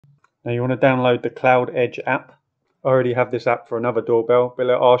Now you want to download the Cloud Edge app. I already have this app for another doorbell, but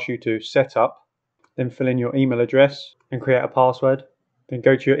it'll ask you to set up, then fill in your email address and create a password. Then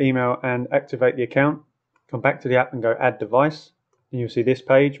go to your email and activate the account. Come back to the app and go add device. And you'll see this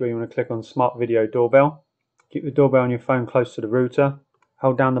page where you want to click on Smart Video Doorbell. Keep the doorbell on your phone close to the router.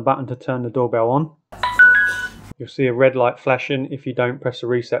 Hold down the button to turn the doorbell on. You'll see a red light flashing if you don't press the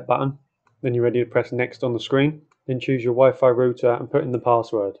reset button. Then you're ready to press next on the screen. Then choose your Wi-Fi router and put in the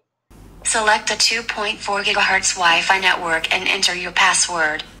password. Select the 2.4 GHz Wi-Fi network and enter your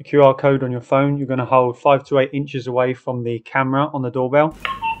password. The QR code on your phone you're going to hold 5 to 8 inches away from the camera on the doorbell.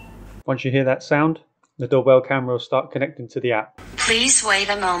 Once you hear that sound, the doorbell camera will start connecting to the app. Please wait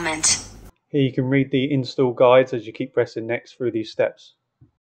a moment. Here you can read the install guides as you keep pressing next through these steps.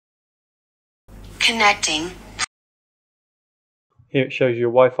 Connecting. Here it shows you your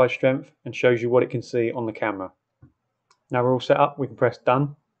Wi-Fi strength and shows you what it can see on the camera. Now we're all set up, we can press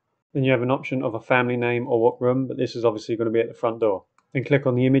done. Then you have an option of a family name or what room, but this is obviously going to be at the front door. Then click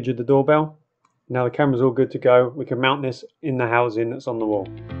on the image of the doorbell. Now the camera's all good to go. We can mount this in the housing that's on the wall.